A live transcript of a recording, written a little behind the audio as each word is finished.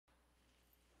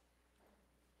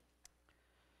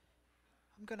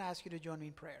going to ask you to join me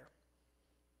in prayer.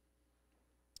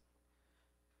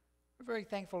 We're very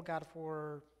thankful, God,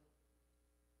 for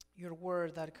your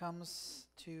word that comes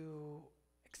to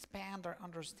expand our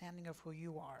understanding of who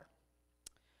you are.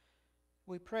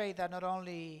 We pray that not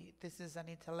only this is an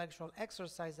intellectual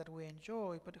exercise that we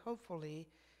enjoy, but hopefully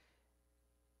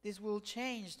this will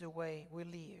change the way we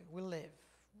live,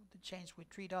 the change we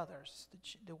treat others,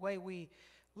 the way we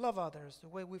love others, the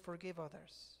way we forgive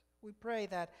others. We pray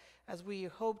that as we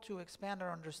hope to expand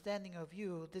our understanding of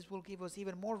you, this will give us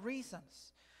even more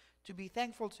reasons to be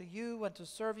thankful to you and to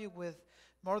serve you with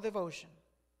more devotion.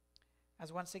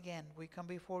 As once again, we come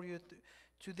before you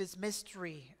to this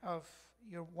mystery of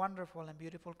your wonderful and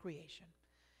beautiful creation.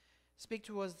 Speak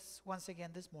to us once again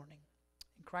this morning.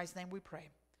 In Christ's name we pray.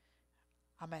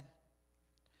 Amen.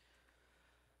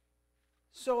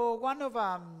 So one of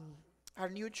our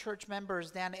new church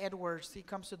members, Dan Edwards, he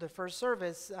comes to the first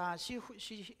service.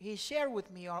 He shared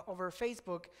with me over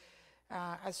Facebook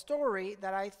a story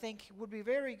that I think would be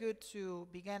very good to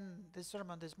begin this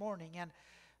sermon this morning. And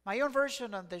my own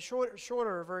version of the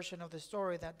shorter version of the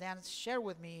story that Dan shared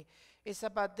with me is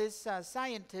about this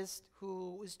scientist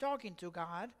who is talking to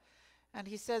God. And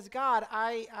he says, God,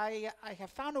 I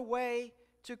have found a way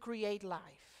to create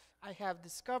life. I have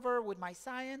discovered with my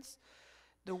science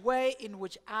the way in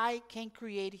which I can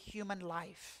create human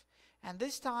life. And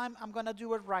this time I'm going to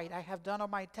do it right. I have done all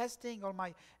my testing, all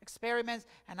my experiments,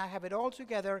 and I have it all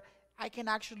together. I can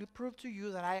actually prove to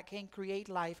you that I can create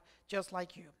life just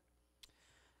like you.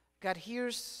 God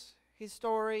hears his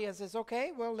story and says,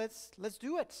 okay, well, let's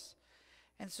do it.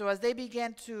 And so as they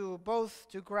began to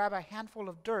grab a handful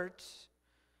of dirt,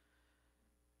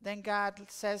 then God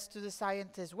says to the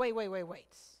scientist, wait.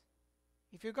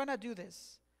 If you're going to do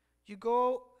this, you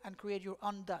go and create your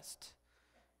own dust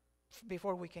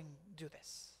before we can do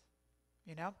this,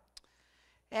 you know?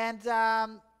 And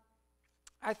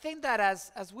I think that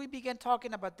as we begin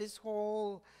talking about this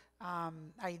whole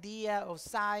idea of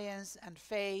science and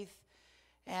faith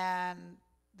and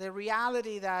the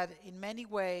reality that in many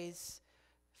ways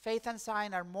faith and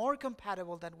science are more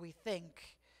compatible than we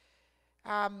think,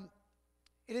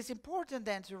 it is important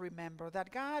then to remember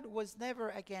that God was never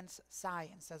against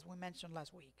science, as we mentioned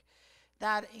last week.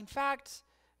 That in fact,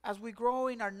 as we grow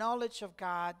in our knowledge of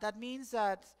God, that means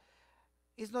that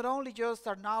it's not only just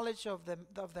our knowledge of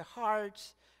the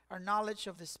heart, our knowledge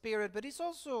of the spirit, but it's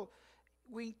also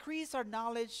we increase our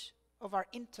knowledge of our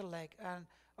intellect and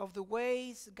of the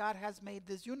ways God has made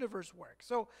this universe work.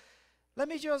 So let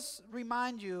me just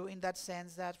remind you in that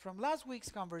sense that from last week's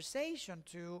conversation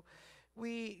too,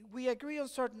 we agree on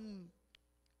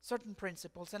certain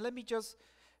principles. And let me just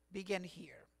begin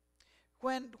here.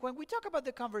 When we talk about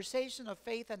the conversation of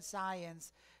faith and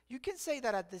science, you can say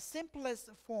that at the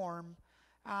simplest form,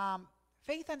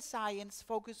 faith and science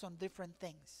focus on different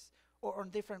things or on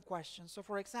different questions. So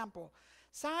for example,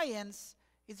 science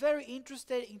is very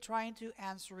interested in trying to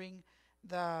answering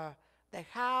the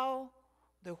how,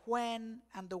 the when,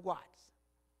 and the what.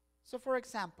 So for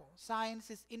example, science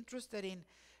is interested in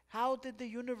how did the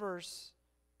universe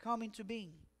come into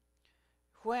being?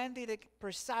 When did it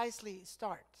precisely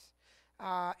start?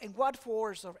 And what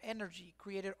force or energy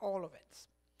created all of it?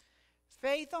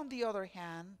 Faith, on the other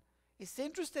hand, is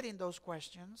interested in those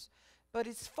questions, but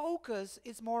its focus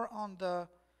is more on the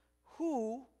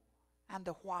who and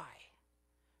the why.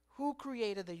 Who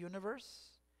created the universe,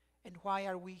 and why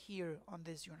are we here on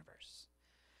this universe?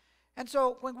 And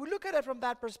so when we look at it from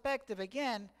that perspective,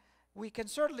 again, we can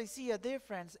certainly see a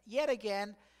difference. Yet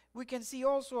again, we can see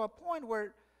also a point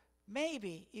where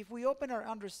maybe if we open our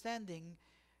understanding,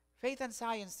 faith and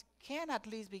science can at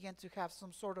least begin to have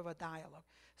some sort of a dialogue,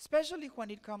 especially when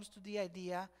it comes to the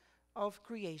idea of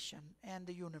creation and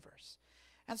the universe.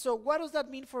 And so what does that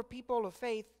mean for people of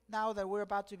faith now that we're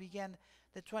about to begin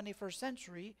the 21st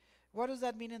century? What does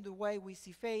that mean in the way we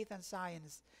see faith and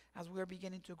science as we're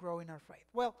beginning to grow in our faith?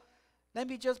 Well, let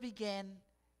me just begin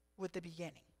with the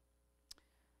beginning.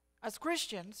 As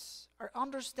Christians, our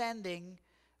understanding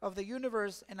of the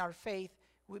universe and our faith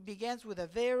begins with a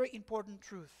very important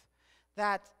truth,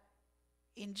 that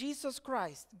in Jesus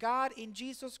Christ, God in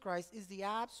Jesus Christ is the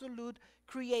absolute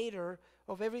creator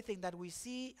of everything that we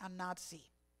see and not see.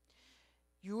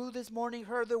 You this morning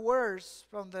heard the words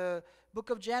from the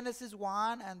book of Genesis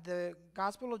 1 and the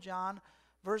Gospel of John,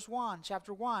 verse 1,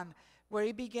 chapter 1, where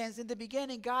it begins, in the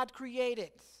beginning God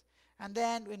created. And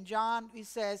then in John it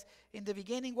says, in the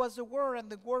beginning was the Word, and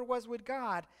the Word was with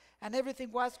God, and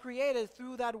everything was created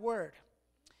through that Word.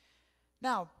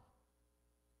 Now,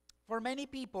 for many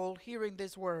people hearing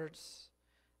these words,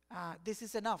 this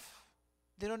is enough.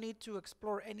 They don't need to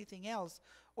explore anything else.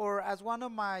 Or as one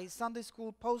of my Sunday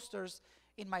school posters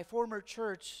in my former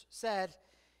church said,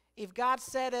 if God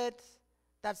said it,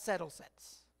 that settles it.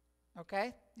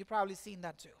 Okay? You've probably seen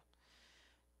that too.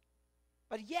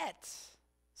 But yet,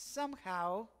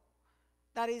 somehow,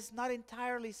 that is not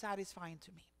entirely satisfying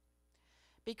to me.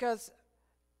 Because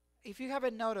if you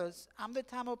haven't noticed, I'm the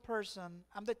type of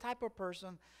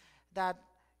person that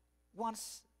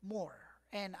wants more.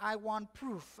 And I want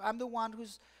proof. I'm the one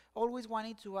who's always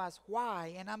wanting to ask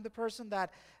why. And I'm the person that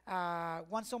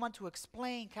wants someone to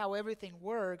explain how everything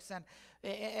works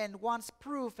and wants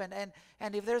proof. And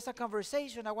if there's a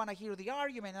conversation, I want to hear the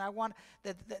argument. And I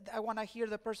want to hear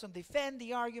the person defend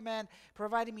the argument,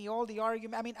 providing me all the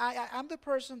argument. I mean, I'm the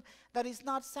person that is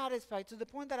not satisfied to the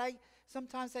point that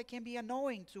sometimes I can be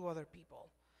annoying to other people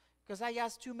because I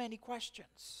ask too many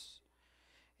questions.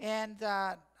 And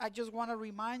I just want to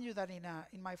remind you that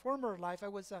in my former life, I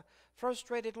was a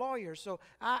frustrated lawyer. So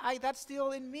that's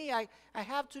still in me. I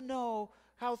have to know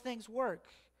how things work.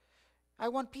 I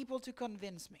want people to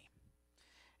convince me.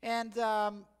 And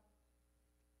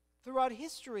throughout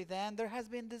history then, there has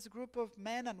been this group of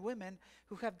men and women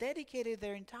who have dedicated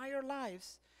their entire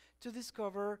lives to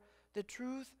discover the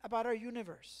truth about our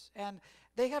universe. And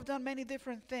they have done many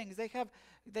different things. They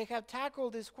have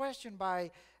tackled this question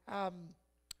by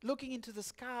looking into the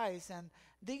skies and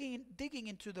digging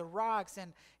into the rocks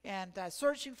and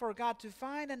searching for God to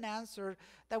find an answer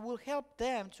that will help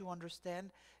them to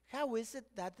understand how is it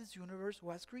that this universe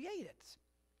was created.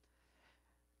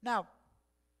 Now,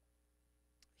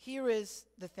 here is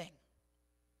the thing.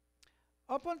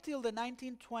 Up until the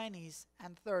 1920s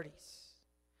and 30s,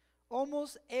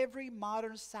 almost every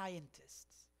modern scientist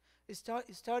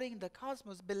studying the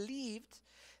cosmos believed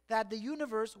that the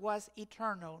universe was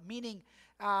eternal, meaning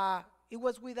it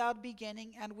was without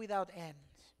beginning and without end.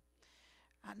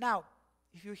 Now,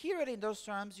 if you hear it in those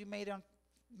terms, you may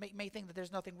think that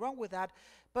there's nothing wrong with that.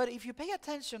 But if you pay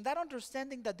attention, that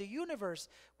understanding that the universe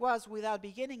was without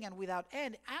beginning and without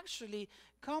end actually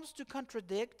comes to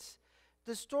contradict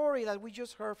the story that we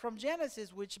just heard from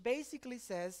Genesis, which basically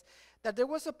says that there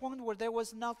was a point where there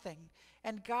was nothing,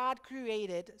 and God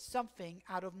created something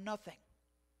out of nothing.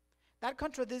 That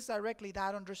contradicts directly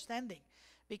that understanding.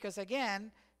 Because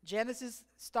again, Genesis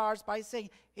starts by saying,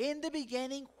 in the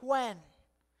beginning, when?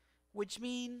 Which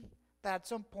means that at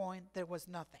some point there was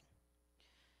nothing.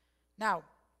 Now,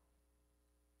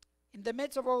 in the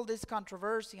midst of all this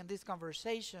controversy and this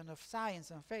conversation of science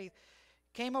and faith,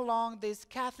 came along this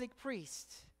Catholic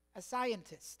priest, a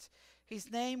scientist.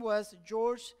 His name was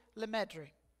Georges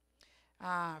Lemaitre,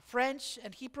 French,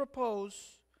 and he proposed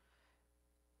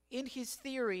in his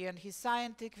theory and his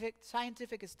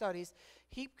scientific studies,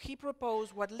 he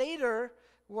proposed what later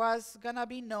was going to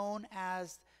be known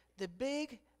as the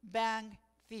Big Bang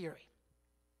Theory.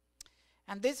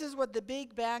 And this is what the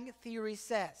Big Bang Theory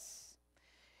says.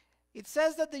 It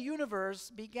says that the universe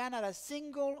began at a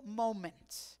single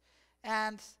moment,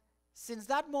 and since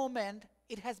that moment,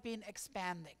 it has been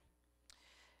expanding.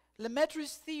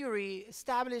 Lemaitre's theory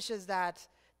establishes that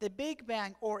the Big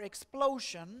Bang, or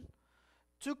explosion,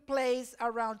 took place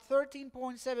around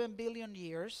 13.7 billion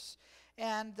years,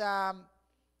 and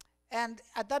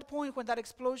at that point when that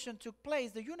explosion took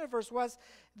place, the universe was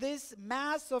this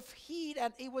mass of heat,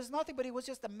 and it was nothing but it was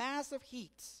just a mass of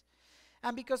heat.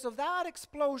 And because of that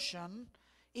explosion,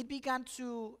 it began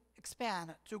to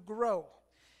expand, to grow.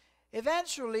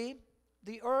 Eventually,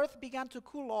 the Earth began to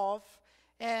cool off,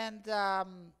 and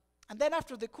then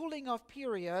after the cooling off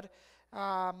period,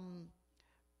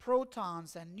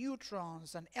 protons and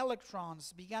neutrons and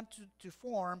electrons began to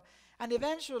form, and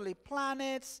eventually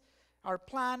planets, our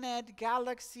planet,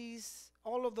 galaxies,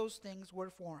 all of those things were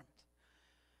formed.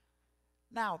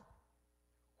 Now,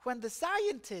 when the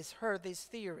scientists heard this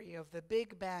theory of the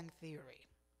Big Bang Theory,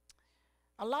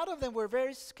 a lot of them were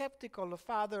very skeptical of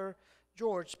Father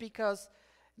George because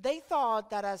they thought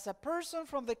that as a person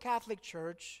from the Catholic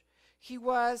Church, he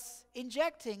was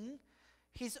injecting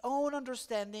his own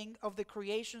understanding of the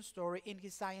creation story in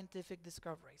his scientific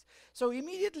discoveries. So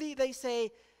immediately they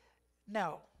say,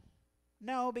 no,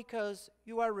 because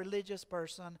you are a religious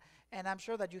person, and I'm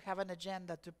sure that you have an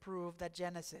agenda to prove that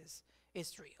Genesis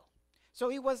is real. So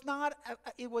it was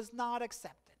not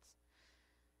accepted.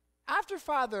 After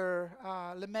Father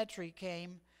Lemaitre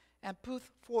came and put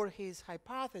forth his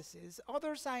hypothesis,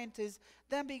 other scientists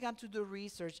then began to do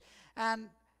research, and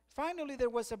finally there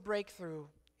was a breakthrough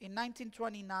in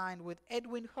 1929 with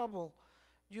Edwin Hubble.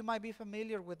 You might be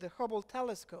familiar with the Hubble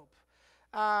telescope.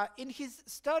 In his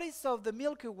studies of the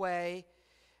Milky Way,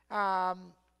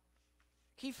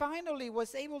 he finally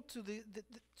was able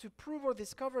to prove or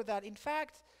discover that, in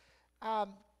fact, um,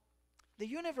 the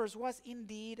universe was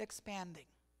indeed expanding.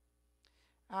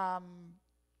 Um,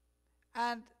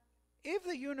 and if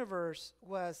the universe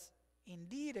was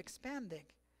indeed expanding,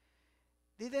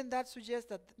 didn't that suggest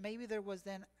that maybe there was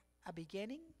then a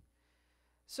beginning?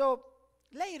 So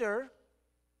later,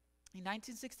 in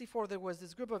 1964, there was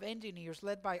this group of engineers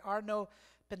led by Arno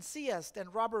Penzias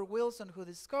and Robert Wilson who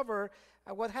discovered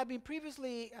what had been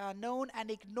previously known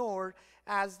and ignored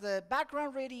as the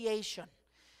background radiation.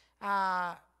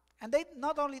 And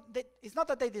it's not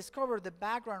that they discovered the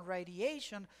background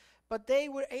radiation, but they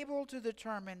were able to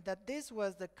determine that this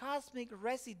was the cosmic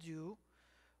residue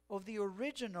of the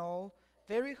original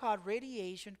very hot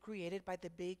radiation created by the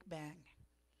Big Bang.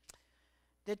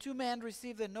 The two men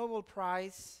received the Nobel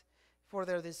Prize for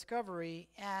their discovery,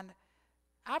 and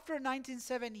after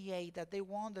 1978 that they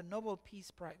won the Nobel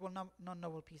Peace Prize, well, not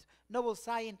Nobel Peace, Nobel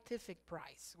Scientific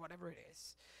Prize, whatever it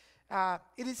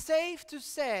is safe to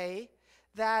say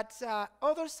that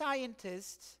other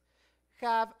scientists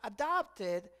have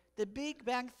adopted the Big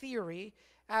Bang Theory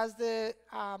as the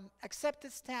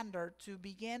accepted standard to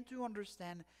begin to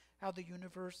understand how the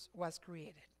universe was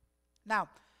created. Now,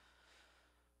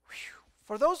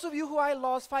 for those of you who I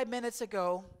lost 5 minutes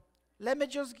ago, let me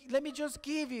just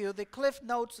give you the Cliff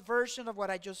Notes version of what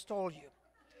I just told you.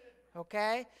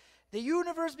 Okay? The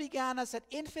universe began as an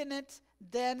infinite,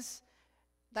 dense,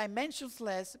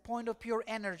 dimensionless point of pure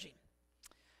energy.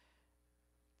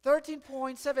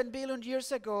 13.7 billion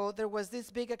years ago, there was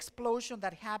this big explosion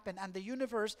that happened, and the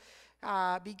universe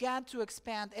began to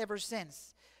expand ever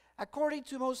since. According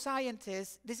to most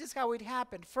scientists, this is how it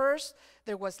happened. First,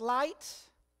 there was light,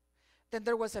 then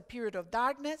there was a period of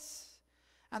darkness,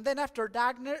 and then after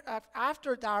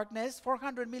darkness,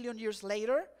 400 million years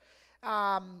later,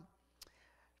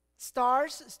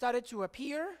 stars started to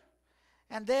appear,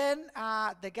 and then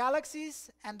the galaxies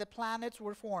and the planets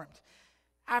were formed.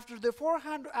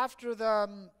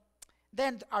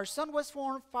 Then our sun was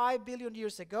formed 5 billion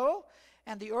years ago,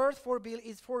 and the earth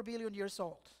is 4 billion years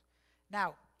old.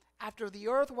 Now, after the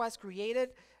earth was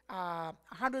created,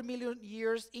 100 million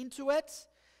years into it,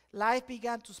 life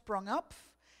began to sprung up,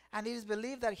 and it is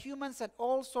believed that humans and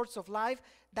all sorts of life,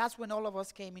 that's when all of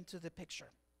us came into the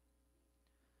picture.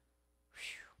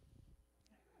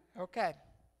 Whew. Okay.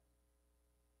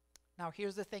 Now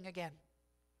here's the thing again.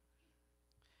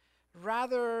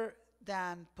 Rather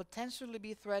than potentially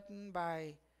be threatened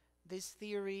by this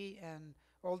theory and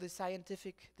all the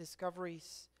scientific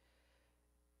discoveries,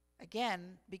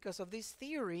 again, because of this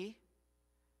theory,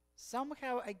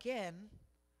 somehow again,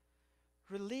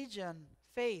 religion,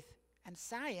 faith, and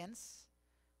science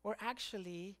were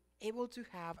actually able to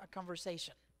have a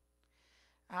conversation.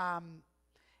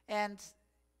 And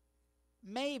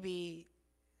maybe,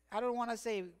 I don't want to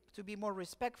say to be more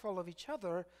respectful of each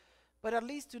other, but at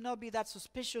least to not be that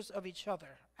suspicious of each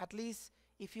other. At least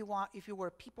if you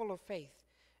were people of faith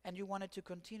and you wanted to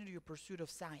continue your pursuit of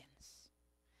science.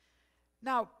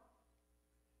 Now,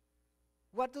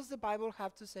 what does the Bible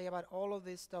have to say about all of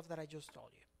this stuff that I just told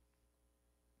you?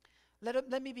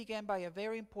 Let me begin by a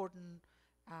very important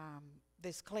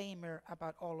disclaimer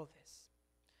about all of this.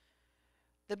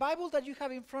 The Bible that you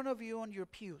have in front of you on your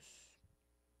pews,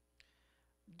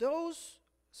 those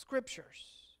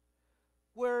scriptures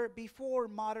were before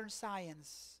modern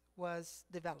science was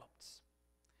developed.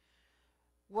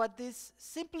 What this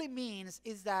simply means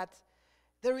is that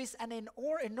there is an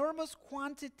enormous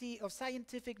quantity of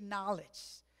scientific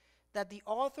knowledge that the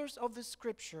authors of the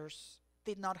scriptures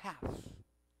did not have.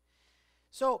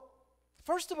 So,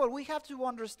 first of all, we have to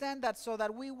understand that so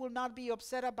that we will not be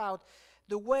upset about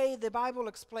the way the Bible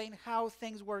explains how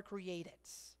things were created.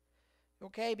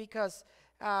 Okay, because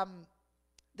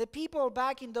the people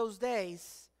back in those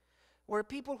days were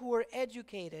people who were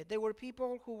educated. They were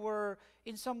people who were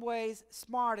in some ways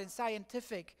smart and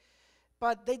scientific,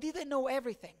 but they didn't know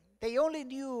everything. They only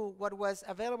knew what was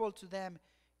available to them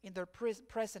in their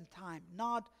present time,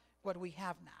 not what we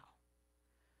have now.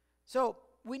 So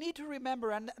we need to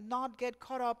remember and not get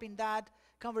caught up in that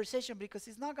conversation because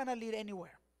it's not going to lead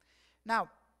anywhere. Now,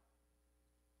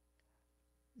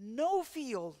 no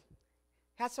field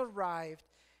has arrived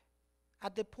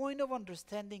at the point of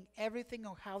understanding everything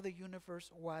on how the universe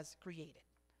was created.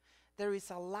 There is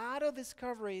a lot of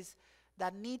discoveries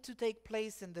that need to take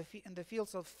place in the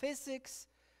fields of physics,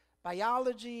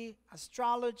 biology,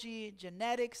 astrology,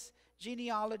 genetics,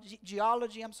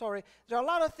 geology. There are a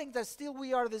lot of things that still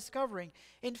we are discovering.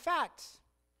 In fact,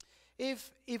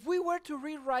 if we were to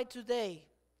rewrite today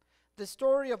the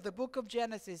story of the book of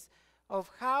Genesis, of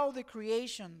how the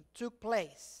creation took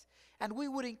place, and we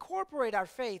would incorporate our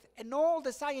faith and all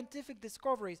the scientific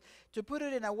discoveries to put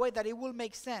it in a way that it will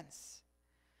make sense,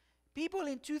 people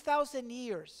in 2,000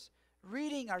 years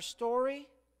reading our story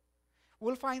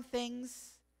will find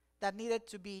things that needed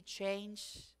to be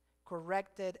changed,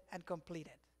 corrected, and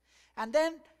completed. And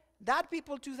then that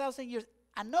people 2,000 years,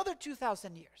 another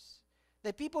 2,000 years,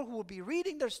 the people who will be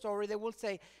reading their story, they will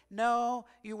say, no,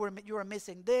 you are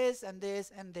missing this and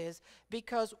this and this,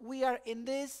 because we are in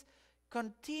this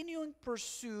continuing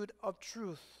pursuit of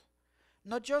truth,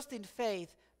 not just in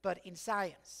faith, but in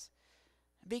science.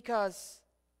 Because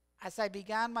as I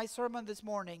began my sermon this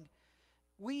morning,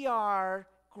 we are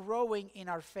growing in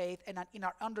our faith and in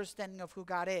our understanding of who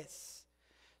God is.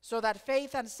 So that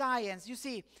faith and science, you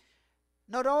see,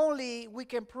 not only we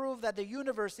can prove that the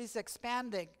universe is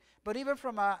expanding, but even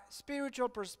from a spiritual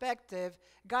perspective,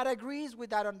 God agrees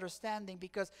with that understanding,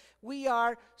 because we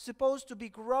are supposed to be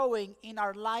growing in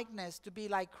our likeness to be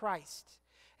like Christ.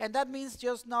 And that means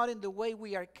just not in the way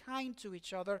we are kind to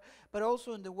each other, but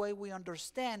also in the way we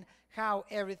understand how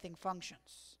everything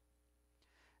functions.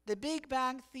 The Big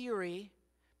Bang Theory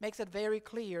makes it very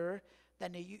clear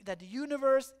that the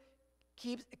universe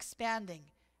keeps expanding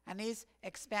and is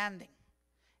expanding.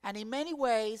 And in many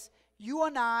ways, you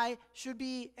and I should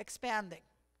be expanding.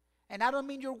 And I don't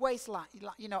mean your waistline.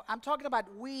 I'm talking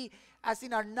about we as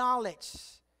in our knowledge.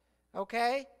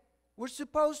 Okay? We're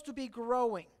supposed to be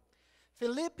growing.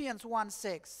 Philippians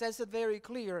 1:6 says it very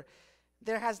clear.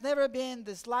 There has never been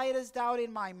the slightest doubt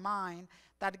in my mind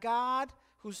that God,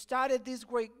 who started this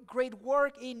great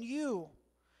work in you,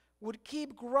 would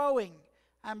keep growing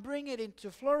and bring it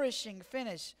into flourishing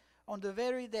finish on the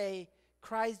very day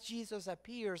Christ Jesus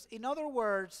appears. In other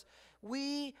words,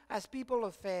 we as people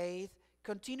of faith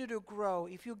continue to grow.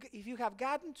 If you have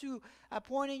gotten to a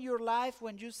point in your life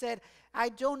when you said, I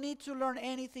don't need to learn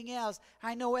anything else,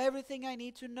 I know everything I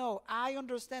need to know, I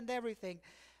understand everything,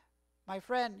 my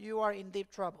friend, you are in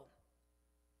deep trouble.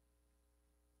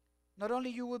 Not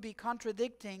only you will be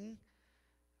contradicting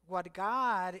what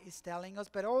God is telling us,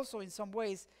 but also in some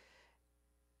ways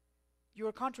you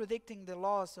are contradicting the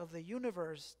laws of the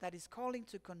universe that is calling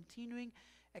to continuing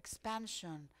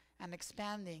expansion and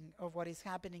expanding of what is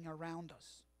happening around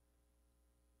us.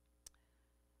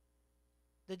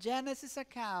 The Genesis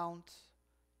account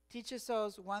teaches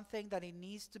us one thing that it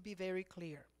needs to be very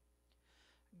clear.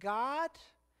 God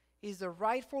is the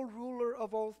rightful ruler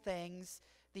of all things,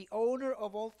 the owner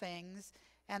of all things,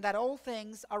 and that all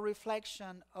things are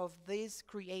reflection of this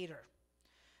Creator.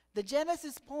 The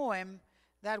Genesis poem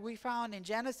that we found in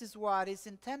Genesis 1 is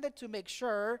intended to make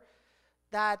sure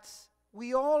that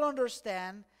we all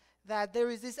understand that there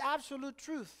is this absolute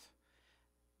truth,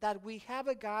 that we have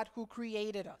a God who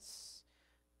created us.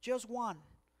 Just one.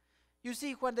 You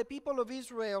see, when the people of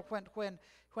Israel,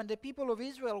 when the people of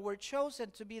Israel were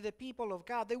chosen to be the people of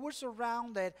God, they were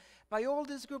surrounded by all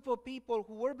this group of people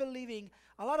who were believing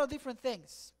a lot of different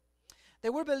things. They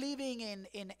were believing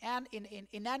in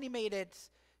inanimated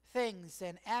things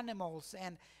and animals,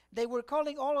 and they were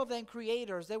calling all of them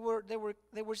creators. They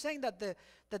were saying that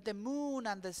the moon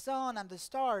and the sun and the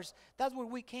stars, that's where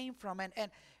we came from,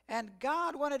 and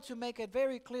God wanted to make it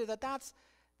very clear that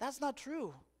that's not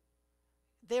true.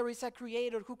 There is a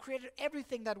Creator who created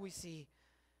everything that we see,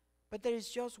 but there is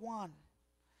just one.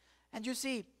 And you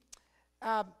see,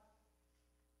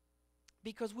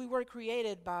 because we were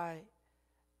created by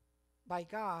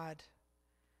God,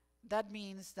 that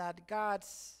means that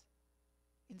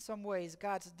in some ways,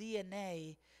 God's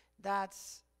DNA, that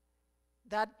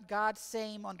God's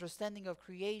same understanding of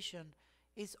creation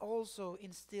is also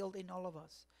instilled in all of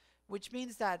us. Which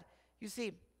means that, you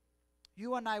see,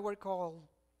 you and I were called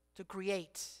to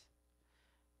create.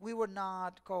 We were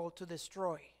not called to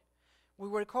destroy. We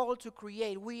were called to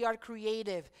create. We are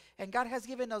creative, and God has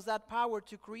given us that power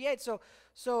to create. So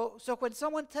when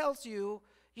someone tells you,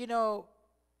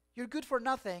 you're good for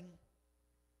nothing,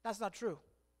 that's not true.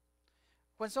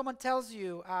 When someone tells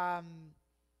you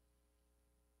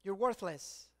you're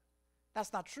worthless,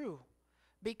 that's not true.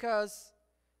 Because,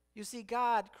 you see,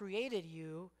 God created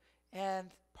you, and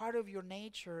part of your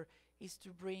nature is to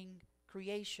bring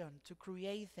creation, to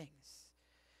create things.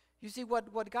 You see,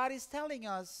 what God is telling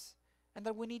us, and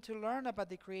that we need to learn about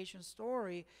the creation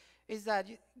story, is that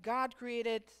God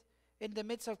created in the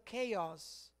midst of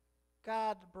chaos.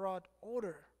 God brought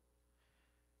order.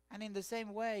 And in the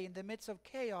same way, in the midst of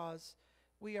chaos,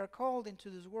 we are called into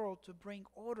this world to bring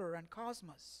order and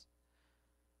cosmos.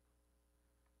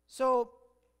 So,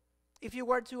 if you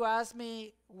were to ask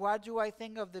me, what do I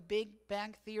think of the Big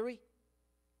Bang Theory?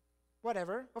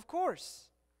 Whatever, of course.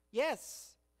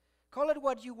 Yes. Call it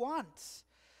what you want.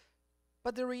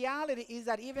 But the reality is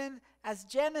that even as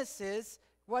Genesis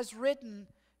was written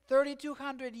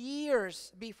 3,200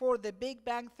 years before the Big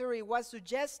Bang Theory was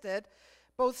suggested,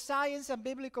 both science and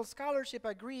biblical scholarship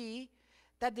agree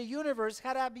that the universe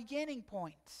had a beginning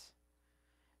point.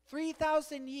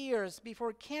 3,000 years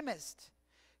before chemists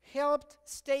helped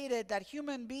stated that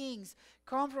human beings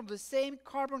come from the same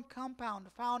carbon compound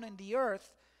found in the earth,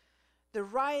 the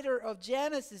writer of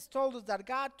Genesis told us that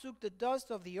God took the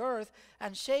dust of the earth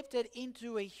and shaped it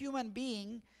into a human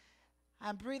being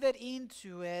and breathed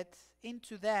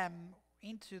into them,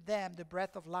 the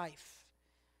breath of life.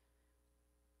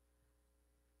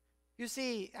 You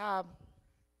see, I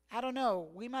don't know,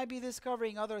 we might be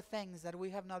discovering other things that we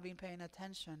have not been paying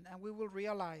attention, and we will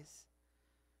realize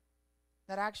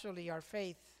that actually our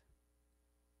faith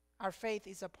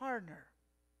is a partner,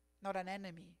 not an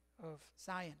enemy of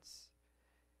science.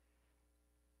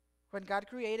 When God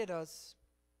created us,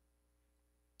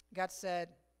 God said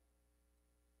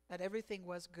that everything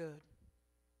was good.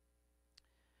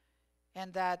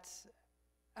 And that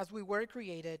as we were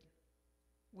created,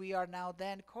 we are now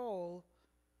then called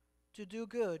to do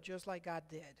good, just like God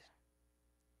did.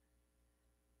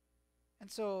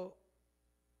 And so,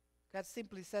 God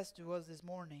simply says to us this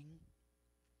morning,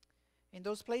 in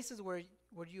those places where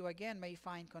you again may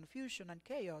find confusion and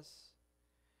chaos,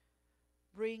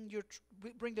 bring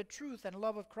the truth and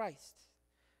love of Christ,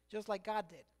 just like God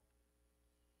did.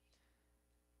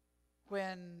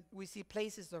 When we see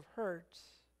places of hurt,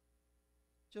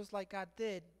 just like God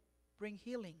did, bring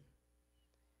healing.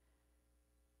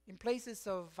 In places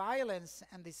of violence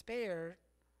and despair,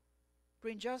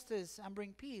 bring justice and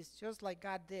bring peace, just like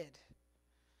God did.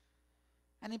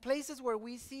 And in places where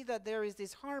we see that there is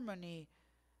disharmony,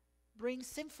 bring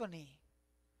symphony,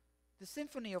 the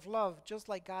symphony of love, just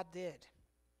like God did.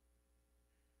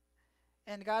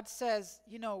 And God says,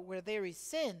 where there is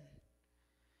sin,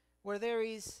 where there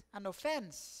is an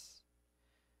offense,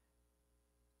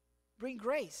 bring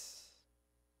grace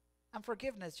and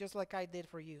forgiveness, just like I did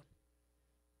for you.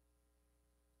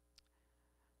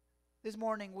 This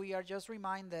morning we are just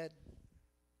reminded,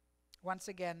 once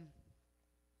again,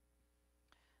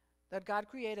 that God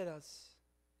created us,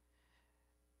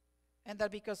 and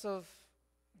that because of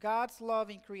God's love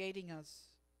in creating us,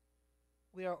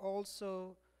 we are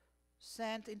also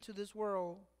sent into this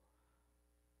world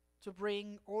to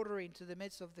bring order into the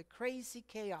midst of the crazy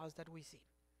chaos that we see.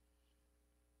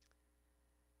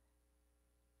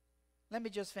 Let me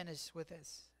just finish with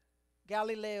this.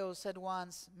 Galileo said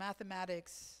once,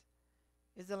 mathematics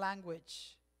is the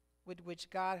language with which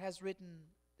God has written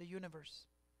the universe.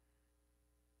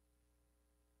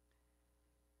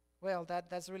 Well,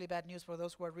 that's really bad news for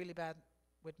those who are really bad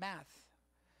with math.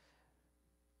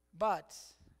 But,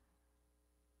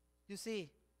 you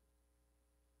see,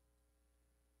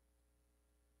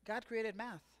 God created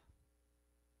math.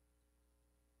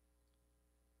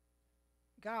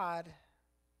 God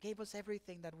gave us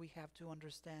everything that we have to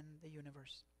understand the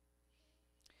universe.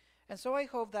 And so I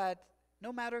hope that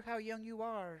no matter how young you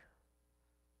are,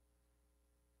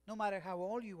 no matter how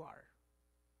old you are,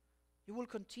 you will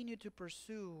continue to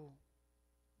pursue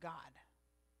God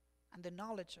and the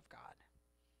knowledge of God,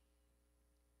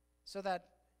 so that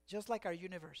just like our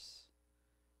universe,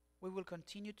 we will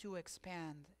continue to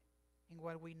expand in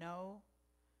what we know,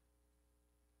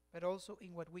 but also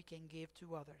in what we can give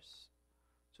to others,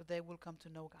 so they will come to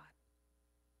know God.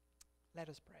 Let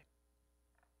us pray.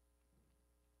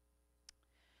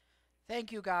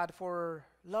 Thank you, God, for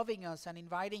loving us and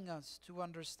inviting us to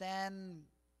understand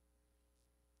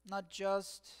not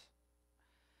just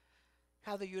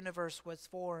how the universe was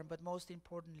formed, but most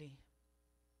importantly,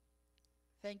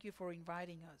 thank you for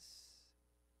inviting us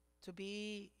to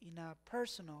be in a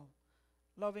personal,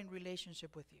 loving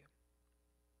relationship with you.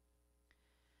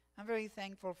 I'm very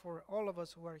thankful for all of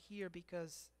us who are here,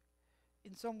 because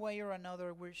in some way or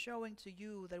another we're showing to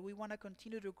you that we want to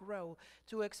continue to grow,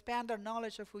 to expand our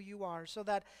knowledge of who you are, so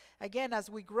that again, as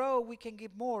we grow, we can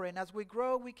give more, and as we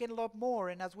grow, we can love more,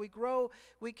 and as we grow,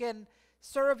 we can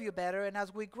serve you better, and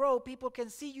as we grow, people can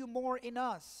see you more in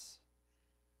us.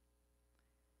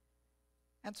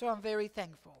 And so I'm very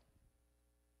thankful.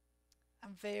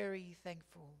 I'm very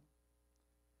thankful,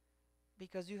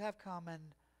 because you have come and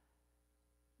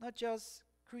not just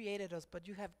created us, but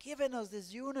you have given us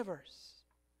this universe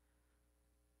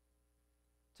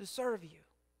to serve you,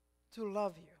 to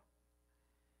love you,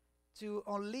 to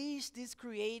unleash this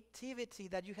creativity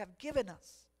that you have given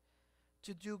us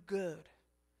to do good.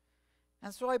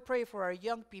 And so I pray for our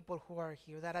young people who are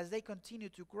here, that as they continue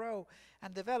to grow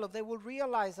and develop, they will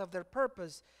realize of their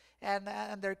purpose and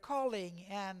their calling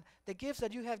and the gifts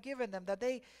that you have given them, that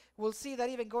they will see that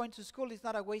even going to school is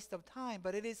not a waste of time,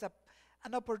 but it is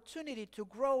an opportunity to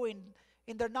grow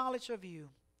in their knowledge of you.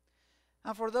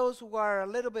 And for those who are a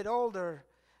little bit older,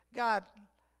 God,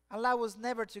 allow us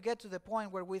never to get to the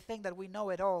point where we think that we know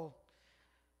it all.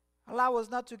 Allow us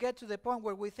not to get to the point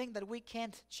where we think that we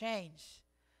can't change.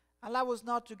 Allow us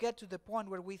not to get to the point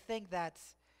where we think that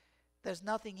there's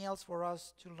nothing else for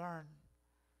us to learn.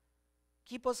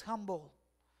 Keep us humble.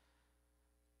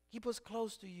 Keep us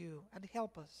close to you and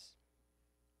help us.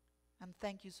 And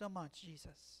thank you so much,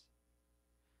 Jesus,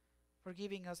 for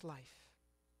giving us life.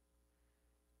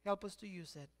 Help us to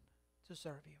use it to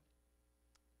serve you.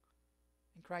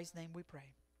 In Christ's name we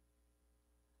pray.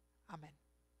 Amen.